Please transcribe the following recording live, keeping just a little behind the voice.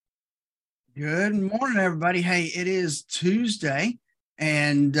Good morning, everybody. Hey, it is Tuesday,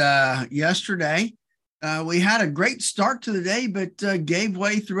 and yesterday we had a great start to the day, but gave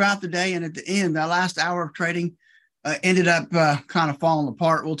way throughout the day. And at the end, that last hour of trading ended up kind of falling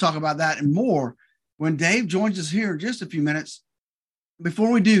apart. We'll talk about that and more when Dave joins us here in just a few minutes.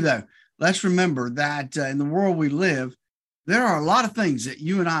 Before we do, though, let's remember that in the world we live, there are a lot of things that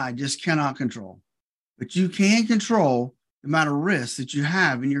you and I just cannot control, but you can control the amount of risk that you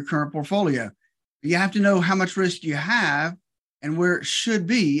have in your current portfolio. You have to know how much risk you have and where it should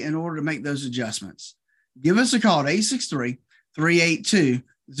be in order to make those adjustments. Give us a call at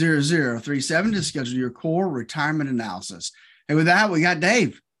 863-382-0037 to schedule your core retirement analysis. And with that, we got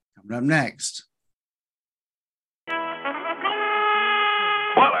Dave coming up next.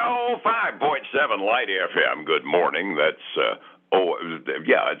 105.7 Light FM. Good morning. That's,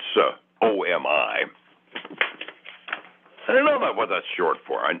 it's OMI. I don't know what that's short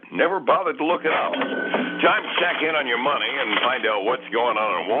for. I never bothered to look it up. Time to check in on your money and find out what's going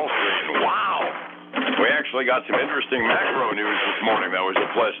on Wall Street. And wow, we actually got some interesting macro news this morning. That was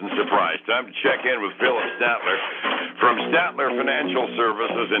a pleasant surprise. Time to check in with Phillip from Statler Financial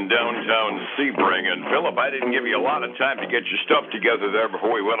Services in downtown Sebring. And Phillip, I didn't give you a lot of time to get your stuff together there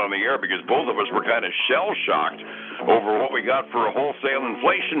before we went on the air because both of us were kind of shell-shocked over what we got for a wholesale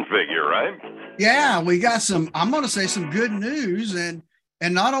inflation figure, right? Yeah, we got I'm going to say some good news. And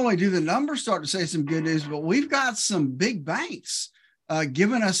not only do the numbers start to say some good news, but we've got some big banks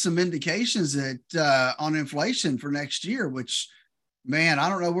giving us some indications that on inflation for next year, which, man, I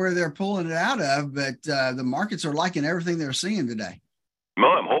don't know where they're pulling it out of, but the markets are liking everything they're seeing today.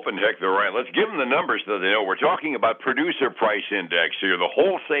 Well, I'm hoping, heck, they're right. Let's give them the numbers so they know. We're talking about producer price index here, the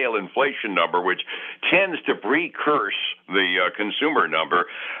wholesale inflation number, which tends to precurse the consumer number.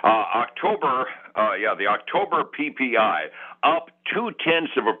 The October PPI up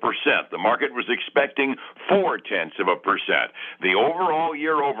 0.2%. The market was expecting 0.4%. The overall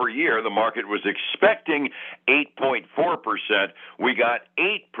year over year, the market was expecting 8.4%. We got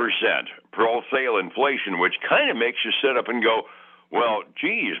 8% wholesale inflation, which kind of makes you sit up and go, well,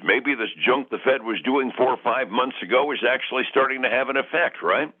 geez, maybe this junk the Fed was doing 4 or 5 months ago is actually starting to have an effect,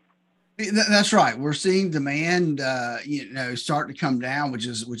 right? That's right. We're seeing demand, start to come down, which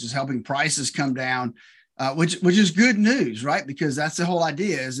is helping prices come down, which is good news, right? Because that's the whole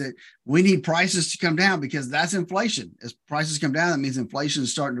idea is that we need prices to come down because that's inflation. As prices come down, that means inflation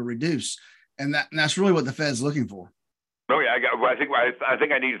is starting to reduce, and that's really what the Fed's looking for. Oh yeah, I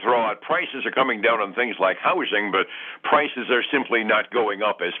think I need to throw out prices are coming down on things like housing, but prices are simply not going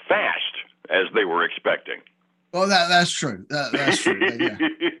up as fast as they were expecting. Well, that's true. That's true. Yeah.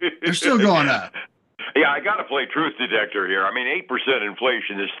 They're still going up. Yeah, I got to play truth detector here. I mean, 8%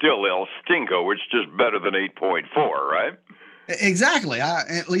 inflation is still El Stinko, which is just better than 8.4, right? Exactly.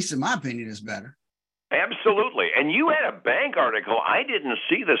 At least in my opinion, it's better. Absolutely. And you had a bank article I didn't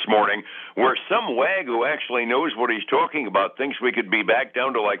see this morning where some wag who actually knows what he's talking about thinks we could be back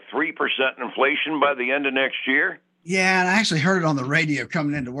down to like 3% inflation by the end of next year. Yeah, and I actually heard it on the radio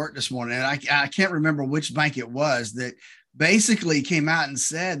coming into work this morning, and I can't remember which bank it was that basically came out and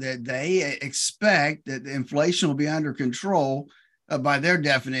said that they expect that the inflation will be under control by their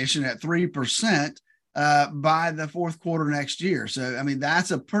definition at 3%. By the fourth quarter next year. So, I mean,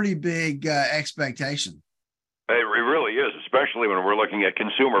 that's a pretty big expectation. It really is, especially when we're looking at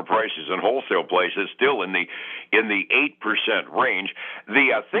consumer prices and wholesale prices still in the 8% range.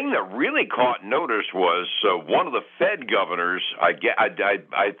 The thing that really caught notice was one of the Fed governors. I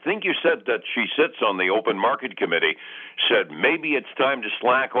think you said that she sits on the Open Market Committee. Said maybe it's time to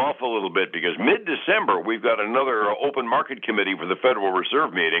slack off a little bit because mid-December we've got another Open Market Committee for the Federal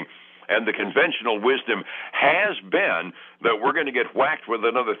Reserve meeting. And the conventional wisdom has been that we're going to get whacked with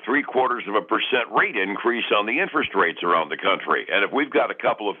another 0.75% rate increase on the interest rates around the country. And if we've got a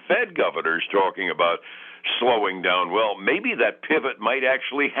couple of Fed governors talking about slowing down, well, maybe that pivot might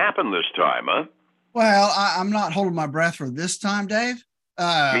actually happen this time, huh? Well, I'm not holding my breath for this time, Dave.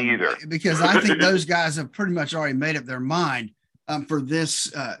 Me either. Because I think those guys have pretty much already made up their mind for this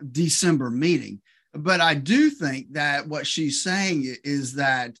December meeting. But I do think that what she's saying is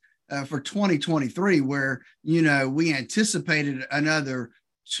that for 2023, where, we anticipated another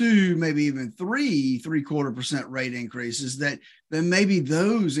 2, maybe even 3.75% rate increases, that then maybe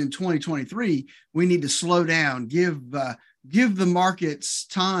those in 2023, we need to slow down, give the markets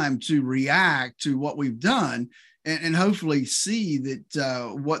time to react to what we've done and hopefully see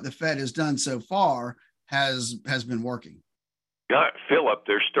that what the Fed has done so far has been working. Yeah, Phillip,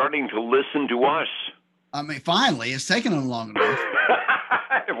 they're starting to listen to us. I mean, finally, it's taken them long enough.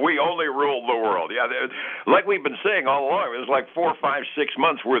 If we only ruled the world. Yeah, like we've been saying all along, there's like 4, 5, 6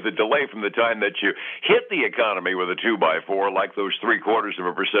 months worth of delay from the time that you hit the economy with a 2x4, like those 0.75%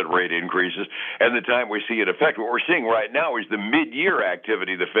 rate increases, and the time we see it affect. What we're seeing right now is the mid-year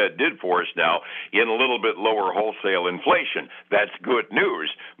activity the Fed did for us now in a little bit lower wholesale inflation. That's good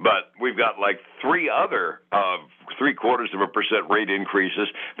news, but we've got like 3 other 0.75% rate increases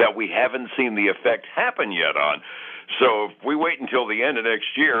that we haven't seen the effect happen yet on. So if we wait until the end of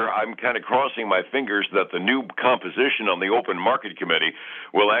next year, I'm kind of crossing my fingers that the new composition on the Open Market Committee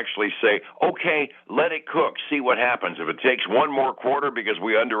will actually say, okay, let it cook, see what happens. If it takes one more quarter because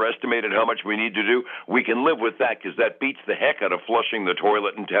we underestimated how much we need to do, we can live with that because that beats the heck out of flushing the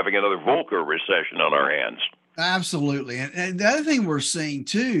toilet and having another Volcker recession on our hands. Absolutely. And the other thing we're seeing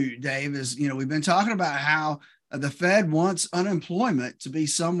too, Dave, is, we've been talking about how the Fed wants unemployment to be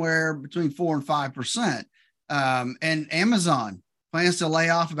somewhere between 4 and 5%. And Amazon plans to lay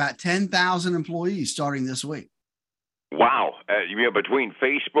off about 10,000 employees starting this week. Wow. Between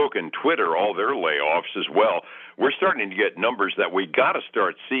Facebook and Twitter, all their layoffs as well, we're starting to get numbers that we got to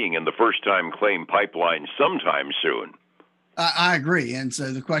start seeing in the first-time claim pipeline sometime soon. I agree. And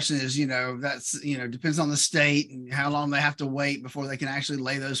so the question is, that's, depends on the state and how long they have to wait before they can actually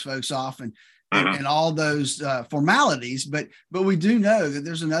lay those folks off and all those formalities. But we do know that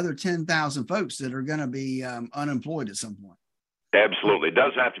there's another 10,000 folks that are going to be unemployed at some point. Absolutely. It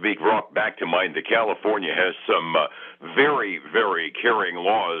does have to be brought back to mind that California has some very, very caring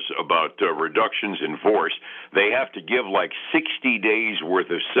laws about reductions in force. They have to give like 60 days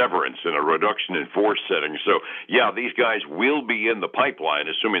worth of severance in a reduction in force setting. So, yeah, these guys will be in the pipeline,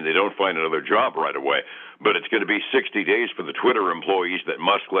 assuming they don't find another job right away. But it's going to be 60 days for the Twitter employees that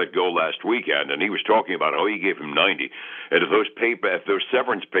Musk let go last weekend. And he was talking about how he gave him 90. And if those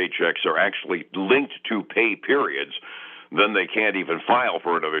severance paychecks are actually linked to pay periods, then they can't even file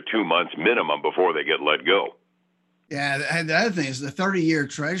for another 2 months minimum before they get let go. Yeah, and the other thing is the 30-year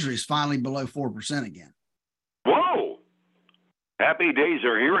Treasury is finally below 4% again. Whoa! Happy days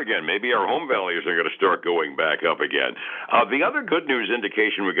are here again. Maybe our home values are going to start going back up again. The other good news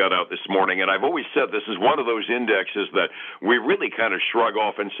indication we got out this morning, and I've always said this is one of those indexes that we really kind of shrug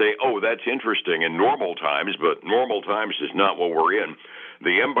off and say, oh, that's interesting in normal times, but normal times is not what we're in.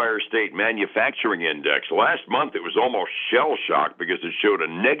 The Empire State Manufacturing Index. Last month, it was almost shell-shocked because it showed a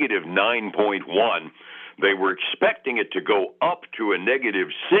negative 9.1. They were expecting it to go up to a negative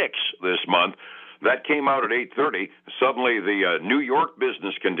 6 this month. That came out at 8:30. Suddenly, the New York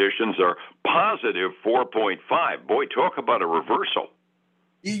business conditions are positive 4.5. Boy, talk about a reversal.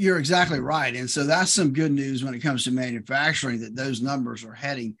 You're exactly right. And so that's some good news when it comes to manufacturing, that those numbers are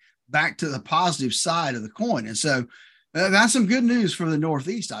heading back to the positive side of the coin. And so that's some good news for the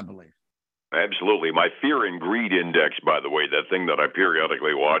Northeast, I believe. Absolutely. My fear and greed index, by the way, that thing that I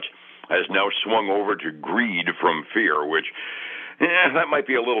periodically watch, has now swung over to greed from fear, which that might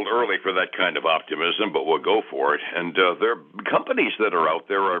be a little early for that kind of optimism, but we'll go for it. And there are companies that are out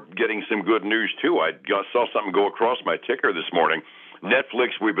there are getting some good news, too. I saw something go across my ticker this morning.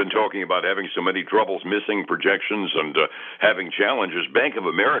 Netflix, we've been talking about having so many troubles, missing projections, and having challenges. Bank of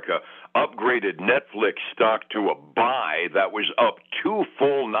America upgraded Netflix stock to a buy. That was up 2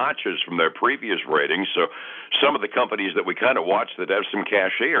 full notches from their previous ratings. So some of the companies that we kind of watch that have some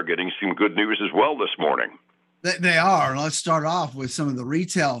cachet are getting some good news as well this morning. They are. Let's start off with some of the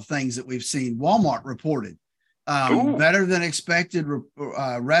retail things that we've seen. Walmart reported better than expected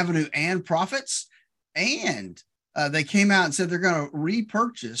revenue and profits, and they came out and said they're going to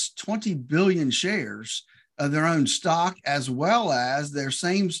repurchase 20 billion shares of their own stock, as well as their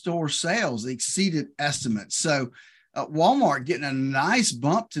same store sales exceeded estimates. So Walmart getting a nice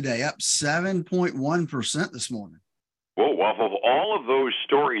bump today, up 7.1% this morning. Well, off of all of those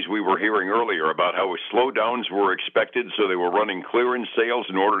stories we were hearing earlier about how slowdowns were expected, so they were running clearance sales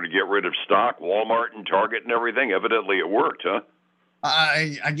in order to get rid of stock, Walmart and Target and everything, evidently it worked, huh?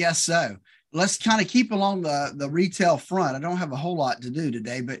 I guess so. Let's kind of keep along the retail front. I don't have a whole lot to do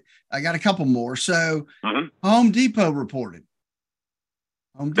today, but I got a couple more. So Home Depot reported.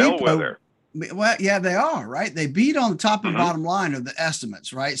 Home Depot. Well, yeah, they are, right? They beat on the top and bottom line of the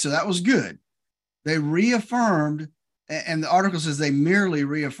estimates, right? So that was good. They reaffirmed, and the article says they merely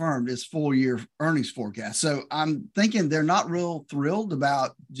reaffirmed its full year earnings forecast. So I'm thinking they're not real thrilled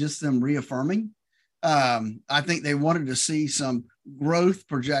about just them reaffirming. I think they wanted to see some growth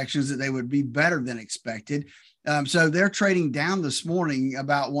projections that they would be better than expected. So they're trading down this morning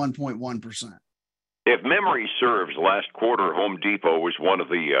about 1.1%. If memory serves, last quarter, Home Depot was one of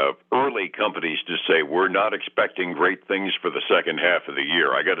the early companies to say, we're not expecting great things for the second half of the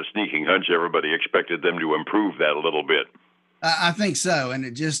year. I got a sneaking hunch everybody expected them to improve that a little bit. I think so. And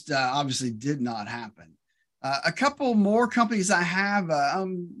it just obviously did not happen. A couple more companies I have,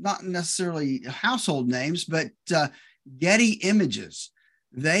 not necessarily household names, but Getty Images.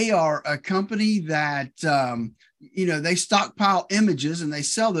 They are a company that, they stockpile images and they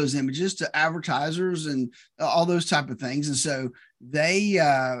sell those images to advertisers and all those type of things. And so they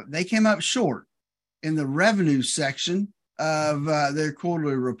came up short in the revenue section of their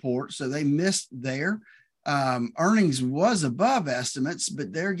quarterly report. So they missed there. Earnings was above estimates,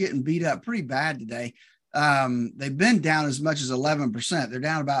 but they're getting beat up pretty bad today. They've been down as much as 11%. They're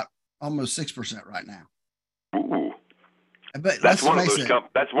down about almost 6% right now. Ooh. But that's one of those.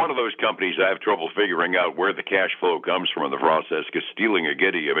 That's one of those companies I have trouble figuring out where the cash flow comes from in the process, because stealing a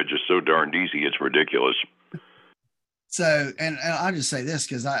Getty image is so darned easy. It's ridiculous. So, and I'll just say this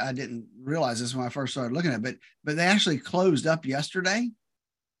because I didn't realize this when I first started looking at it, but they actually closed up yesterday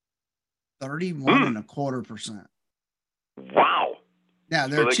 31.25%. Wow. Now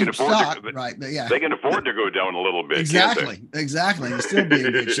they're cheap stock, right? But yeah, they can afford to go down a little bit. Exactly, and still be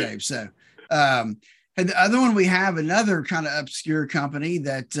in good shape. So, and the other one we have, another kind of obscure company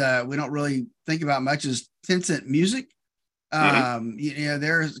that we don't really think about much, is Tencent Music. They're kind of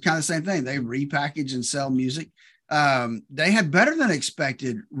the same thing. They repackage and sell music. They had better than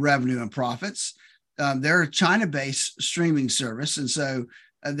expected revenue and profits. They're a China-based streaming service, and so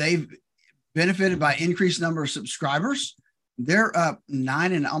they've benefited by increased number of subscribers. They're up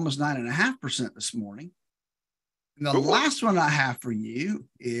almost 9.5% this morning. And the last one I have for you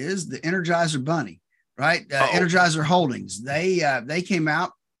is the Energizer Bunny, right? Energizer Holdings. They came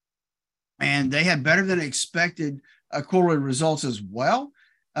out and they had better than expected quarterly results as well.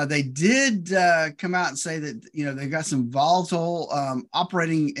 They did come out and say that, they've got some volatile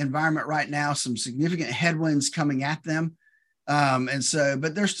operating environment right now, some significant headwinds coming at them.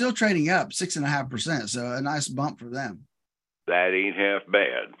 But they're still trading up 6.5%. So a nice bump for them. That ain't half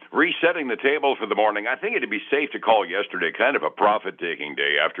bad. Resetting the table for the morning, I think it'd be safe to call yesterday kind of a profit-taking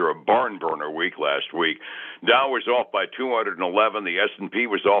day after a barn burner week last week. Dow was off by 211, the S&P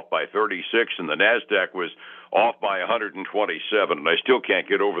was off by 36, and the NASDAQ was off by 127. And I still can't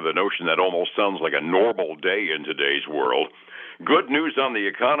get over the notion that almost sounds like a normal day in today's world. Good news on the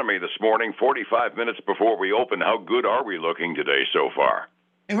economy this morning, 45 minutes before we open. How good are we looking today so far?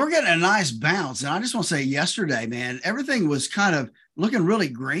 And we're getting a nice bounce. And I just want to say yesterday, man, everything was kind of looking really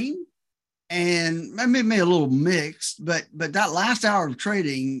green and maybe a little mixed, but that last hour of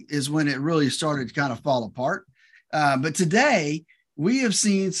trading is when it really started to kind of fall apart. But today we have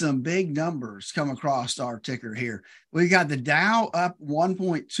seen some big numbers come across our ticker here. We got the Dow up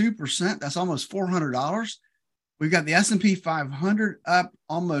 1.2%. That's almost $400. We've got the S&P 500 up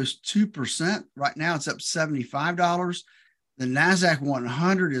almost 2%. Right now it's up $75. The NASDAQ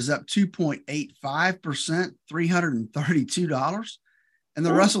 100 is up 2.85%, $332. And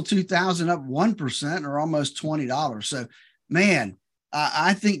the Russell 2000 up 1% or almost $20. So, man,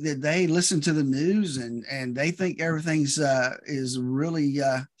 I think that they listen to the news and they think everything's is really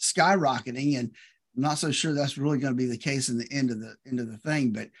skyrocketing. And I'm not so sure that's really going to be the case in the end of the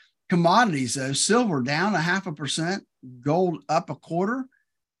thing. But commodities, though, silver down 0.5%, gold up 0.25%.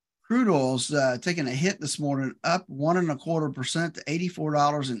 Crude oil's taking a hit this morning, up 1.25% to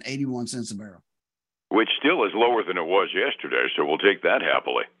 $84.81 a barrel. Which still is lower than it was yesterday, so we'll take that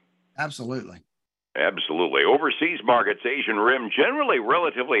happily. Absolutely. Overseas markets, Asian Rim, generally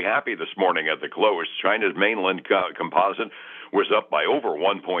relatively happy this morning at the close. China's mainland composite was up by over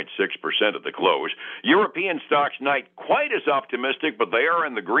 1.6% at the close. European stocks not quite as optimistic, but they are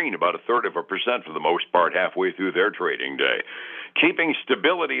in the green, about 0.33% for the most part, halfway through their trading day. Keeping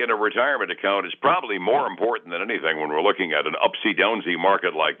stability in a retirement account is probably more important than anything when we're looking at an upsy-downsy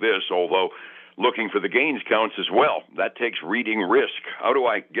market like this, although looking for the gains counts as well. That takes reading risk. How do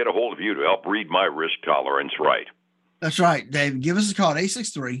I get a hold of you to help read my risk tolerance right? That's right, Dave. Give us a call at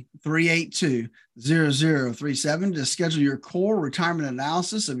 863-382-0037 to schedule your core retirement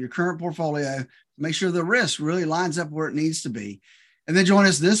analysis of your current portfolio. Make sure the risk really lines up where it needs to be. And then join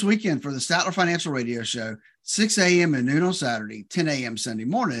us this weekend for the Statler Financial Radio Show, 6 a.m. and noon on Saturday, 10 a.m. Sunday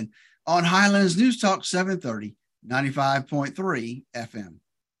morning on Highlands News Talk 730, 95.3 FM.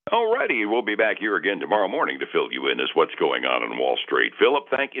 All righty. We'll be back here again tomorrow morning to fill you in as what's going on Wall Street. Phillip,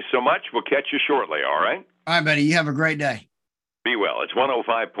 thank you so much. We'll catch you shortly, all right? All right, buddy. You have a great day. Be well. It's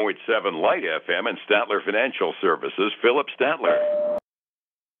 105.7 Light FM and Statler Financial Services. Phillip Statler.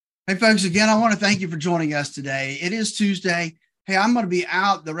 Hey, folks, again, I want to thank you for joining us today. It is Tuesday. Hey, I'm going to be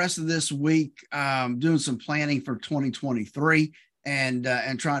out the rest of this week doing some planning for 2023 and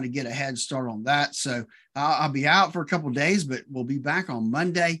trying to get a head start on that. So I'll be out for a couple of days, but we'll be back on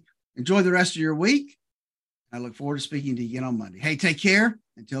Monday. Enjoy the rest of your week. I look forward to speaking to you again on Monday. Hey, take care.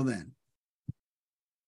 Until then.